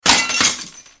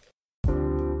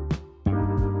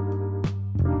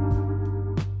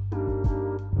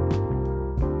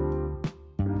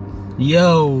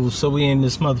Yo, so we in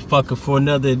this motherfucker for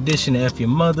another edition of F Your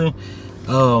Mother.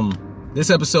 This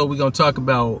episode we're gonna talk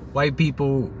about white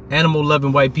people,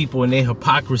 animal-loving white people and their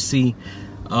hypocrisy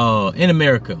in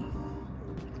America.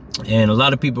 And a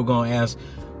lot of people gonna ask,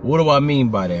 what do I mean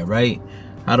by that, right?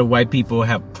 How do white people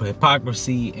have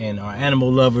hypocrisy and are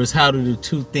animal lovers? How do the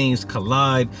two things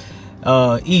collide?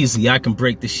 Easy, I can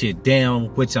break this shit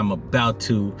down, which I'm about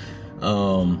to.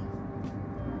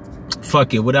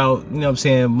 Fuck it, without, you know what I'm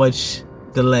saying, much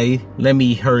delay, let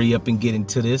me hurry up and get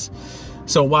into this.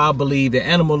 So while I believe that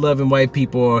animal-loving white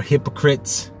people are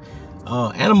hypocrites,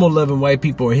 animal-loving white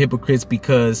people are hypocrites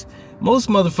because most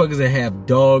motherfuckers that have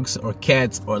dogs or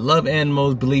cats or love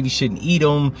animals, believe you shouldn't eat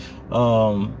them,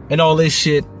 and all this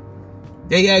shit,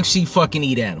 they actually fucking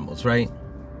eat animals, right?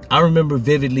 I remember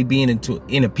vividly being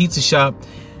in a pizza shop,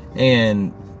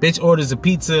 and bitch orders a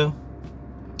pizza.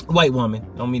 White woman,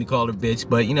 don't mean to call her bitch,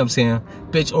 but you know what I'm saying,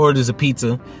 bitch orders a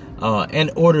pizza and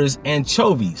orders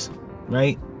anchovies,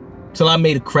 right? So I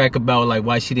made a crack about like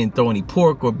why she didn't throw any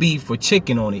pork or beef or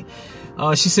chicken on it.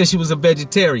 She said she was a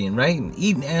vegetarian, right? And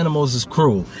eating animals is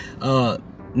cruel,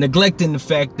 neglecting the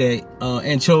fact that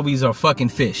anchovies are fucking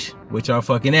fish, which are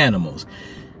fucking animals.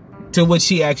 To which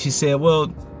she actually said,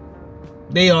 well,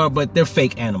 they are, but they're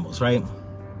fake animals, right?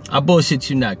 I bullshit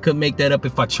you not, couldn't make that up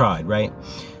if I tried, right?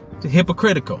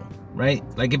 Hypocritical, right?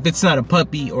 Like if it's not a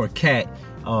puppy or a cat,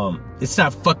 it's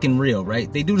not fucking real,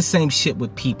 right? They do the same shit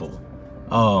with people.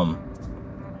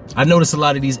 I notice a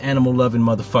lot of these animal loving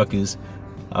motherfuckers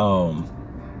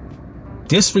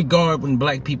disregard when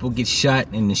black people get shot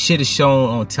and the shit is shown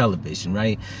on television,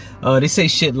 right? They say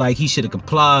shit like he should have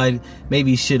complied, maybe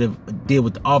he should have did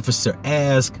what the officer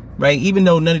asked, right? Even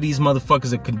though none of these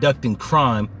motherfuckers are conducting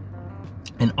crime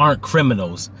and aren't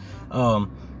criminals,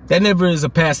 that never is a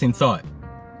passing thought.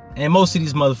 And most of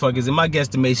these motherfuckers, in my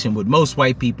guesstimation, with most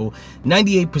white people,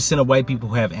 98% of white people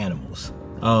have animals.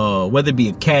 Whether it be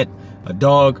a cat, a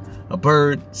dog, a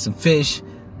bird, some fish.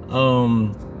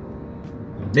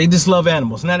 They just love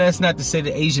animals. Now, that's not to say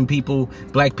that Asian people,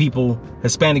 black people,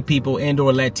 Hispanic people, and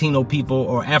or Latino people,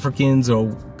 or Africans,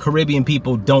 or Caribbean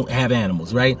people don't have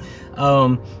animals, right?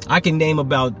 I can name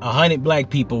about 100 black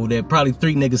people that probably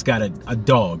 3 niggas got a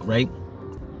dog, right?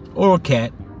 Or a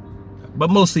cat. But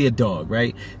mostly a dog,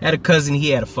 right? I had a cousin,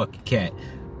 he had a fucking cat,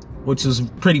 which was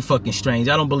pretty fucking strange.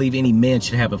 I don't believe any man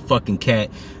should have a fucking cat.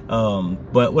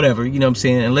 But whatever, you know what I'm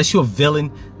saying? Unless you're a villain,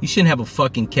 you shouldn't have a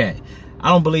fucking cat. I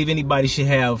don't believe anybody should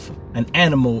have an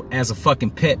animal as a fucking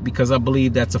pet because I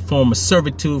believe that's a form of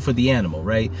servitude for the animal,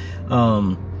 right?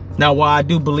 Now, while I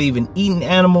do believe in eating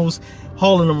animals,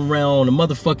 hauling them around on a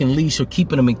motherfucking leash or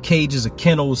keeping them in cages or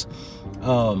kennels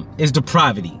is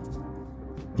depravity.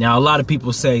 Now, a lot of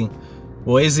people say,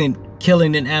 well, isn't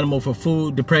killing an animal for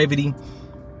food depravity?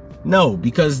 No,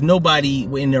 because nobody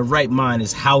in their right mind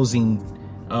is housing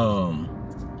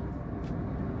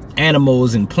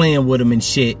animals and playing with them and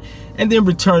shit and then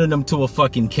returning them to a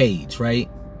fucking cage, right?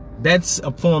 That's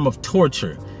a form of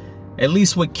torture. At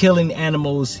least with killing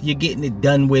animals, you're getting it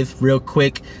done with real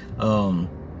quick.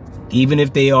 Even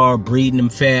if they are breeding them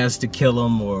fast to kill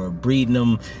them or breeding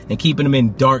them and keeping them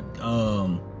in dark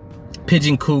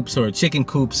pigeon coops or chicken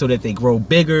coops so that they grow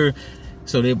bigger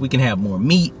so that we can have more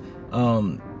meat.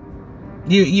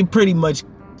 You pretty much,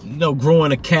 you know,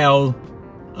 growing a cow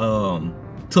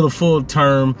till the full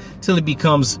term, till it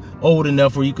becomes old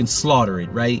enough where you can slaughter it,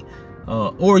 right?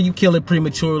 Or you kill it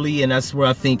prematurely, and that's where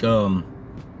I think,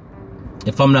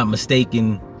 if I'm not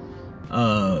mistaken,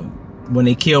 when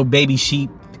they kill baby sheep,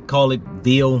 call it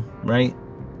veal, right?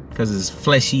 Because it's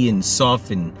fleshy and soft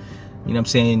and, you know what I'm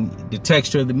saying, the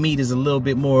texture of the meat is a little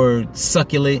bit more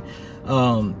succulent.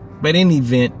 But in any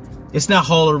event, it's not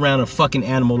hauling around a fucking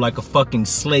animal like a fucking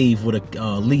slave with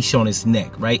a leash on its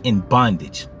neck, right? In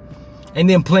bondage. And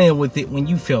then playing with it when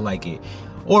you feel like it.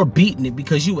 Or beating it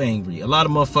because you angry. A lot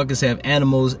of motherfuckers have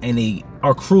animals and they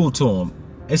are cruel to them.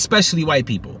 Especially white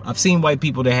people. I've seen white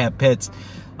people that have pets.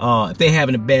 If they're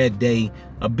having a bad day,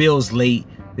 a bill's late,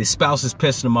 their spouse is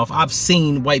pissing them off. I've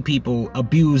seen white people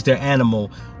abuse their animal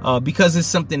because it's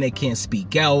something they can't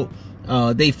speak out.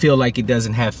 They feel like it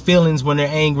doesn't have feelings when they're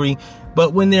angry.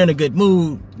 But when they're in a good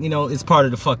mood, you know, it's part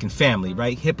of the fucking family,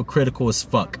 right? Hypocritical as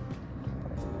fuck.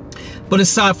 But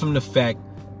aside from the fact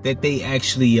that they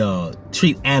actually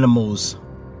treat animals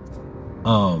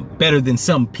better than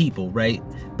some people, right?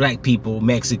 Black people,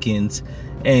 Mexicans,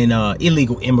 and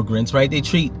illegal immigrants, right? They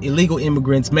treat illegal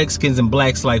immigrants, Mexicans and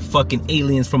blacks like fucking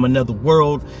aliens from another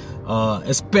world,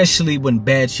 especially when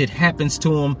bad shit happens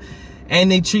to them.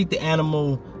 And they treat the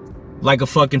animal like a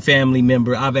fucking family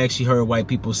member. I've actually heard white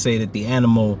people say that the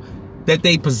animal that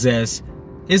they possess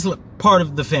It's part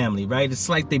of the family, right? It's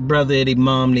like their brother, their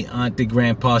mom, their aunt, their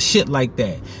grandpa, shit like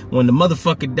that. When the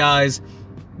motherfucker dies,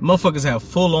 motherfuckers have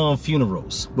full-on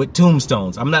funerals with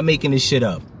tombstones. I'm not making this shit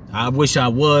up. I wish I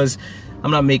was.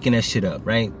 I'm not making that shit up,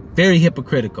 right? Very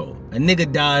hypocritical. A nigga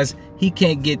dies, he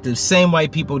can't get the same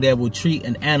white people that will treat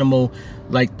an animal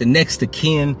like the next of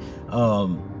kin,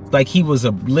 like he was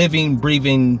a living,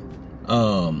 breathing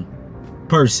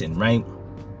person, right?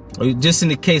 Just in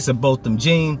the case of Botham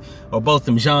Jean or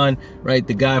Botham Jean, right?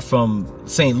 The guy from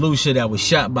St. Lucia that was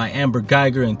shot by Amber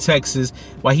Geiger in Texas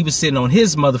while he was sitting on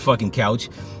his motherfucking couch.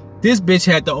 This bitch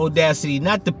had the audacity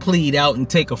not to plead out and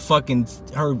take a fucking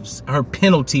her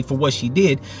penalty for what she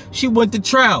did. She went to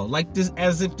trial like this,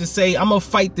 as if to say, I'm gonna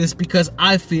fight this because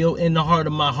I feel in the heart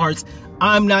of my hearts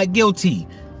I'm not guilty.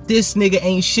 This nigga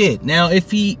ain't shit. Now if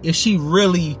she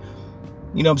really,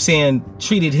 you know what I'm saying,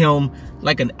 treated him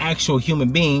like an actual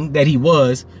human being that he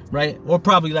was, right? Or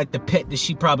probably like the pet that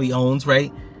she probably owns,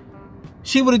 right?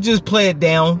 She would have just played it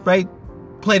down, right?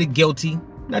 Played it guilty.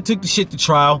 Not took the shit to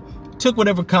trial. Took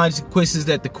whatever consequences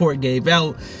that the court gave out.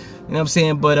 You know what I'm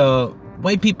saying? But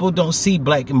white people don't see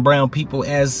black and brown people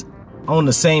as on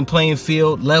the same playing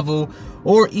field, level,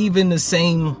 or even the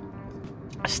same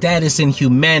status in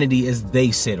humanity as they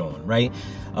sit on, right?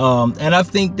 And I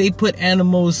think they put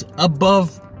animals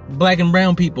above black and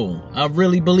brown people. I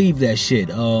really believe that shit.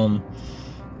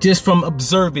 Just from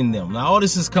observing them. Now, all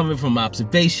this is coming from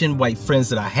observation, white friends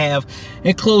that I have,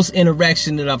 and close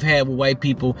interaction that I've had with white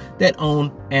people that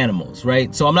own animals,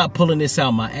 right? So I'm not pulling this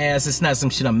out my ass. It's not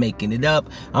some shit I'm making it up.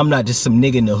 I'm not just some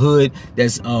nigga in the hood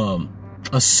that's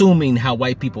assuming how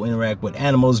white people interact with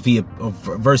animals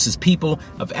versus people.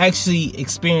 I've actually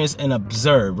experienced and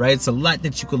observed, right? It's a lot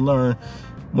that you can learn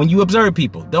when you observe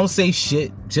people. Don't say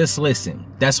shit, just listen.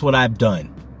 That's what I've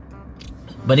done.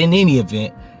 But in any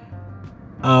event,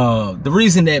 the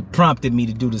reason that prompted me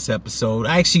to do this episode,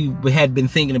 I actually had been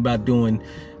thinking about doing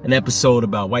an episode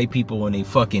about white people and a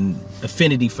fucking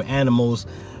affinity for animals,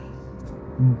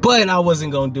 but I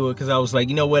wasn't gonna do it because I was like,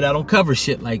 you know what, I don't cover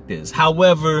shit like this.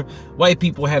 However, white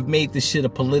people have made this shit a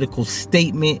political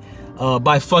statement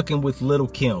by fucking with Lil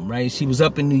Kim, right? She was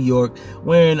up in New York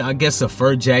wearing, I guess, a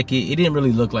fur jacket. It didn't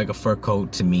really look like a fur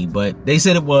coat to me, but they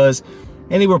said it was,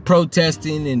 and they were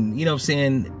protesting and, you know what I'm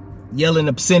saying, yelling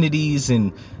obscenities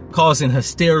and causing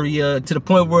hysteria to the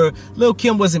point where Lil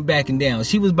Kim wasn't backing down.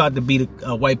 She was about to beat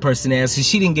a white person ass and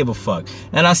she didn't give a fuck.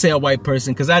 And I say a white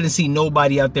person because I didn't see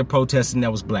nobody out there protesting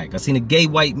that was black. I seen a gay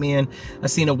white man. I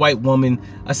seen a white woman.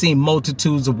 I seen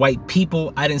multitudes of white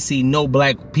people. I didn't see no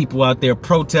black people out there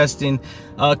protesting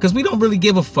because we don't really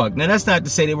give a fuck. Now, that's not to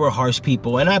say they were harsh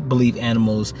people, and I believe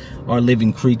animals are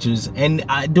living creatures. And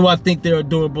do I think they're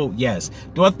adorable? Yes.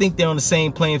 Do I think they're on the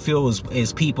same playing field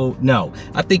as people? No.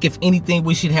 I think if anything,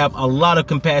 we should have a lot of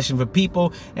compassion for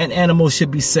people, and animals should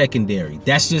be secondary.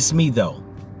 That's just me, though,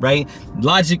 right?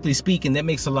 Logically speaking, that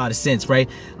makes a lot of sense, right?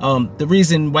 The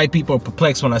reason white people are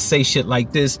perplexed when I say shit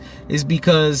like this is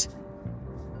because,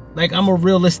 like, I'm a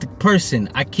realistic person.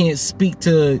 I can't speak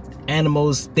to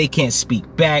animals. They can't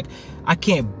speak back. I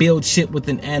can't build shit with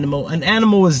an animal. An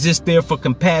animal is just there for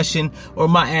compassion or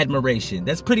my admiration.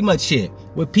 That's pretty much it.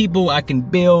 With people, I can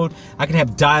build. I can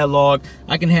have dialogue.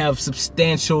 I can have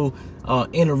substantial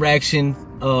interaction,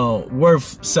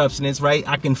 worth substance, right?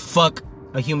 I can fuck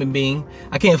a human being.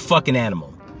 I can't fuck an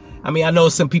animal. I mean, I know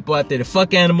some people out there that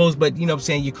fuck animals, but you know what I'm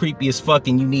saying? You're creepy as fuck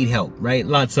and you need help, right?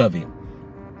 Lots of it.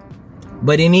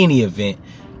 But in any event,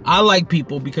 I like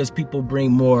people because people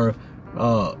bring more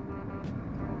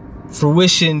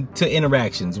fruition to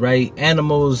interactions, right?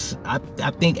 Animals, I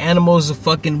think animals are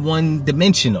fucking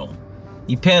one-dimensional.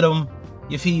 You pet them,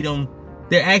 you feed them.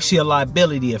 They're actually a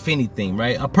liability, if anything,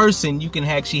 right? A person, you can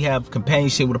actually have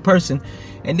companionship with a person,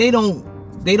 and they don't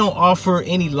offer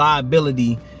any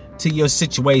liability to your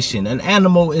situation. An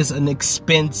animal is an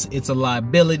expense. It's a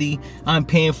liability. I'm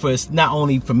paying for it not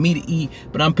only for me to eat,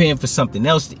 but I'm paying for something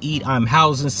else to eat. I'm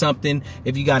housing something.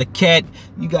 If you got a cat,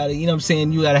 you gotta, you know what I'm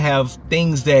saying, you gotta have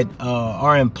things that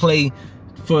are in play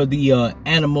for the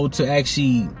animal to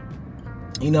actually,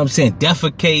 you know what I'm saying,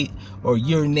 defecate or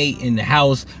urinate in the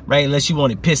house, right? Unless you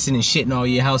want it pissing and shitting all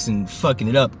your house and fucking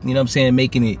it up, you know what I'm saying,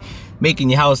 making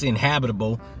your house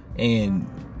inhabitable and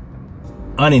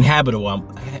uninhabitable,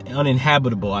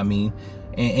 I mean,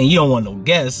 and you don't want no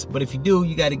guests. But if you do,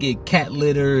 you got to get cat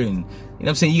litter, and you know what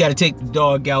I'm saying, you got to take the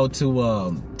dog out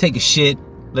to take a shit,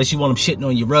 unless you want them shitting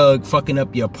on your rug, fucking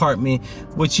up your apartment,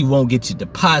 which you won't get your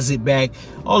deposit back,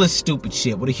 all this stupid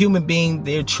shit. With a human being,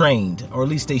 they're trained, or at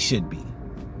least they should be.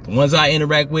 The ones I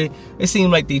interact with, it seems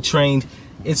like they trained.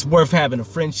 It's worth having a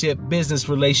friendship, business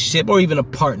relationship, or even a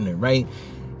partner, right?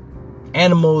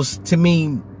 animals, to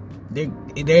me,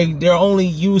 they're only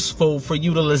useful for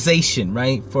utilization,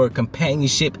 right? For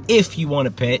companionship, if you want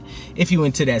a pet, if you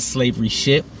into that slavery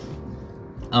shit.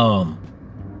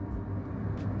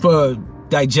 For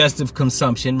digestive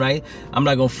consumption, right? I'm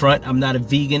not gonna front. I'm not a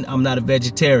vegan. I'm not a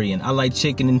vegetarian. I like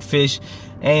chicken and fish,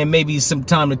 and maybe some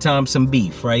time to time some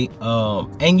beef, right?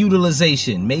 And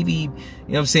utilization. Maybe, you know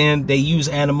what I'm saying, they use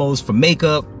animals for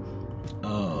makeup,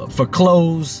 for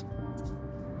clothes,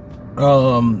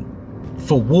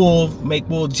 for wool, make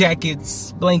wool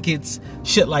jackets, blankets,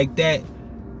 shit like that.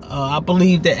 I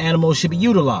believe that animals should be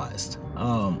utilized.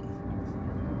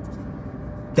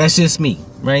 That's just me,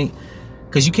 right?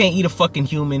 Because you can't eat a fucking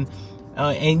human,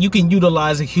 and you can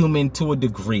utilize a human to a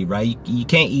degree, right? You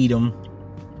can't eat them.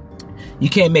 You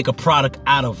can't make a product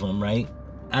out of them, right?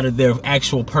 Out of their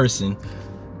actual person.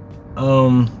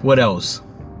 What else?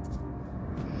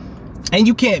 And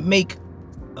you can't make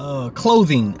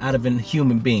clothing out of a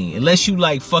human being, unless you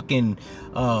like fucking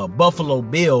Buffalo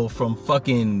Bill from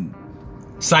fucking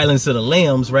Silence of the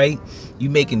Lambs, right? You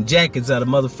making jackets out of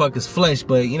motherfuckers' flesh,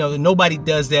 but you know, nobody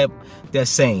does that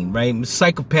same, right?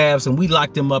 Psychopaths, and we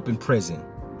locked them up in prison.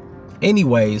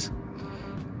 Anyways,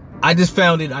 I just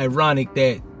found it ironic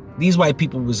that these white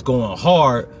people was going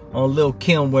hard on Lil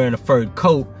Kim wearing a furred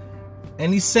coat,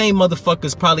 and these same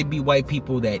motherfuckers probably be white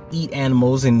people that eat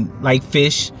animals and like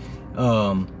fish,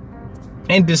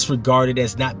 and disregard it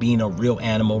as not being a real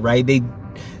animal, right?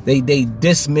 They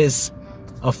dismiss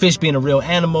a fish being a real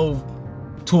animal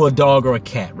to a dog or a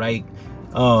cat, right?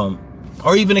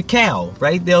 Or even a cow,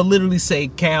 right? They'll literally say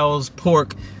cows,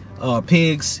 pork,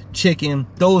 pigs, chicken,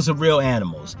 those are real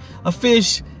animals. A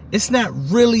fish, it's not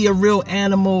really a real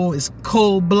animal. It's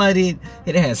cold-blooded.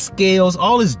 It has scales,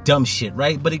 all this dumb shit,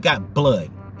 right? But it got blood.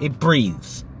 It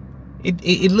breathes.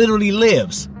 It literally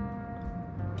lives.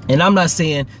 And I'm not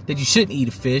saying that you shouldn't eat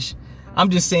a fish.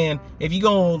 I'm just saying, if you're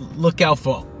going to look out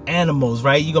for animals,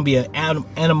 right? You're going to be an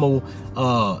animal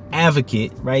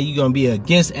advocate, right? You're going to be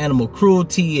against animal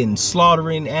cruelty and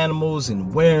slaughtering animals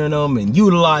and wearing them and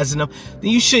utilizing them.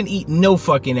 Then you shouldn't eat no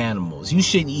fucking animals. You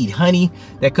shouldn't eat honey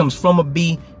that comes from a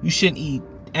bee. You shouldn't eat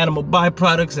animal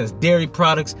byproducts as dairy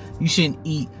products. You shouldn't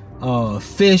eat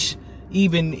fish,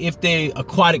 even if they're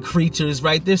aquatic creatures,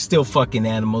 right? They're still fucking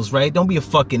animals, right? Don't be a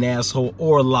fucking asshole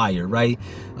or a liar, right?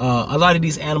 A lot of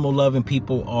these animal loving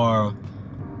people are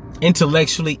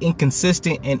intellectually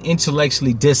inconsistent and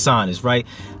intellectually dishonest, right?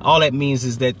 All that means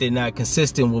is that they're not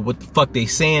consistent with what the fuck they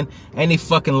saying, and they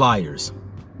fucking liars.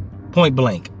 Point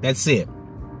blank. That's it.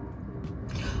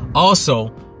 Also,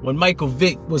 when Michael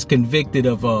Vick was convicted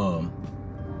of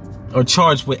or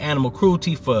charged with animal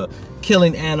cruelty for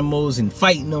killing animals and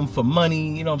fighting them for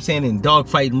money, you know what I'm saying, in dog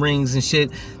fighting rings and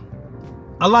shit,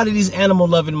 a lot of these animal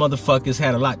loving motherfuckers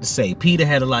had a lot to say. Peter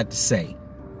had a lot to say.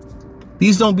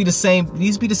 These be the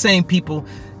same people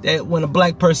that when a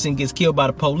black person gets killed by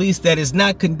the police, that is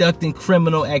not conducting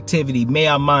criminal activity. May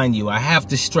I mind you, I have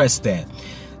to stress that.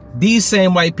 These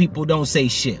same white people don't say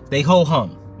shit. They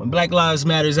ho-hum. When Black Lives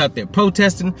Matter is out there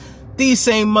protesting, these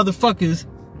same motherfuckers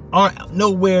aren't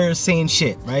nowhere saying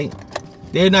shit, right?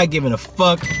 They're not giving a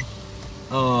fuck.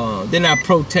 They're not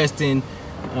protesting.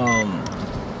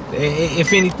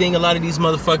 If anything, a lot of these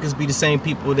motherfuckers be the same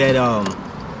people that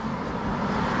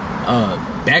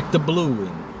Back the Blue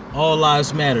and All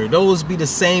Lives Matter. Those be the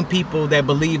same people that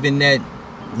believe in that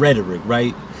rhetoric,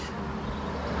 right?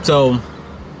 So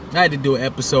I had to do an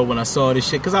episode when I saw this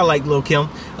shit, because I like Lil Kim.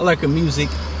 I like her music.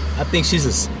 I think she's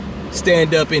a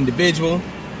stand-up individual.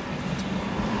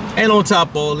 And on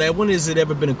top of all that, when has it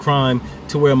ever been a crime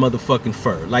to wear a motherfucking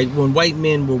fur? Like when white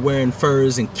men were wearing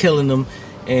furs and killing them,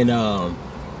 and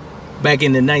back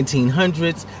in the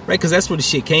 1900s, right? Because that's where the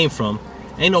shit came from.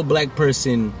 Ain't no black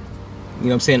person, you know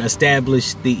what I'm saying,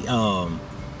 established the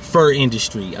fur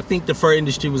industry. I think the fur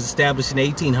industry was established in the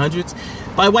 1800s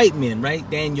by white men, right?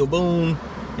 Daniel Boone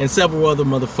and several other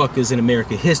motherfuckers in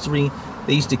American history.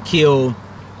 They used to kill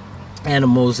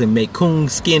animals and make coon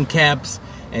skin caps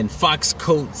and fox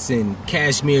coats and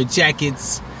cashmere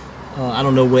jackets. I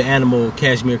don't know where animal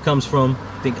cashmere comes from.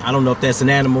 I don't know if that's an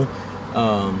animal.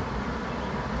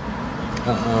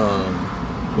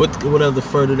 What other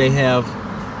fur do they have?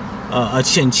 A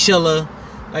chinchilla.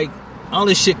 Like, all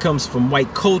this shit comes from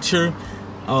white culture.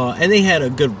 And they had a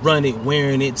good run at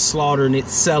wearing it, slaughtering it,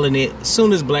 selling it. As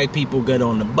soon as black people got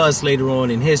on the bus later on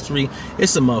in history,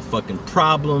 it's a motherfucking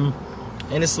problem.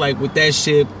 And it's like, with that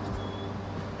shit,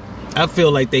 I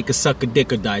feel like they could suck a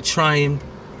dick or die trying.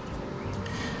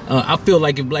 I feel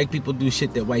like if black people do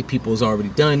shit that white people has already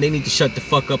done, they need to shut the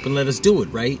fuck up and let us do it,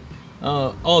 right?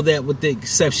 All that with the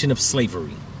exception of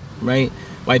slavery, right?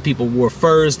 White people wore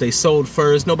furs, they sold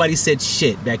furs. Nobody said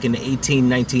shit back in the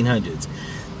 1900s.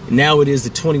 Now it is the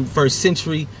 21st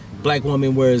century. Black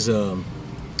woman wears a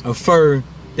fur,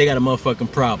 they got a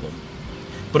motherfucking problem.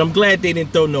 But I'm glad they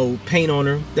didn't throw no paint on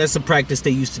her. That's a practice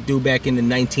they used to do back in the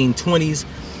 1920s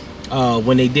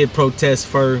when they did protest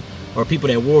fur, or people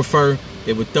that wore fur.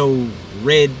 They would throw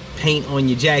red paint on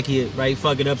your jacket, right?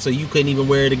 Fuck it up so you couldn't even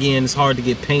wear it again. It's hard to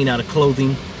get paint out of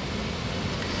clothing.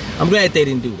 I'm glad they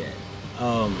didn't do that.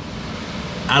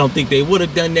 I don't think they would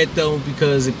have done that though,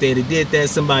 because if they'd have did that,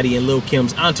 somebody in Lil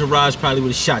Kim's entourage probably would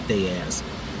have shot their ass.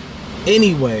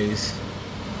 Anyways,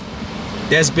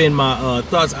 that's been my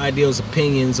thoughts, ideals,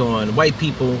 opinions on white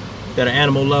people that are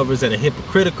animal lovers, that are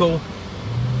hypocritical.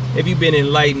 If you've been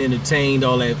enlightened, entertained,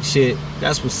 all that shit,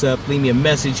 that's what's up. Leave me a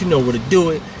message. You know where to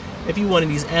do it. If you one of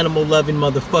these animal-loving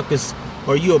motherfuckers,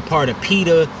 or you a part of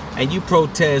PETA and you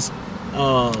protest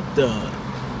the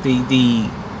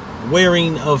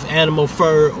wearing of animal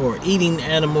fur, or eating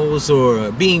animals,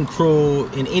 or being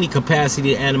cruel in any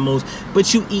capacity to animals,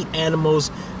 but you eat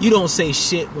animals, you don't say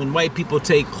shit when white people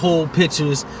take whole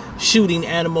pictures shooting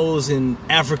animals in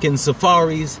African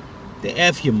safaris, the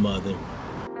F your mother.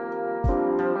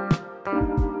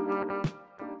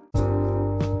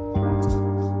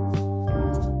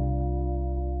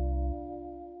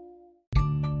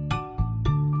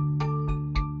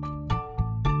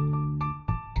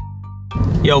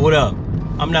 Yo, what up?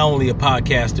 I'm not only a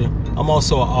podcaster, I'm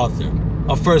also an author.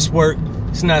 My first work,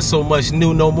 it's not so much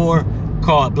new no more,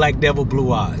 called Black Devil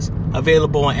Blue Eyes.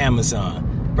 Available on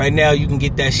Amazon. Right now you can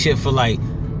get that shit for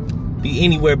be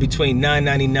anywhere between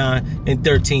 $9.99 and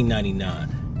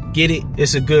 $13.99. Get it?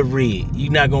 It's a good read.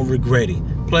 You're not gonna regret it.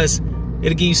 Plus,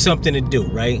 it'll give you something to do,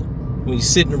 right? When you're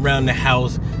sitting around the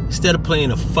house, instead of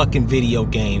playing a fucking video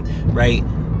game, right?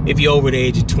 If you're over the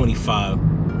age of 25,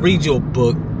 read your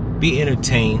book. Be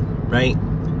entertained, right?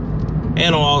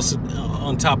 And also,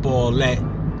 on top of all that,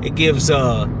 it gives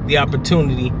the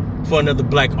opportunity for another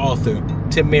black author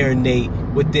to marinate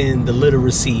within the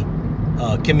literacy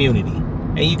community.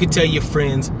 And you can tell your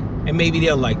friends, and maybe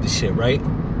they'll like the shit, right?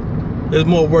 There's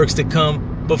more works to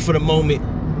come, but for the moment,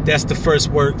 that's the first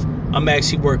work. I'm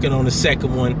actually working on the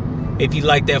second one. If you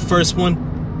like that first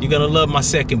one, you're gonna love my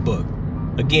second book.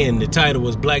 Again, the title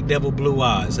was Black Devil Blue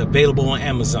Eyes, available on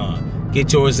Amazon.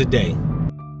 Get yours today.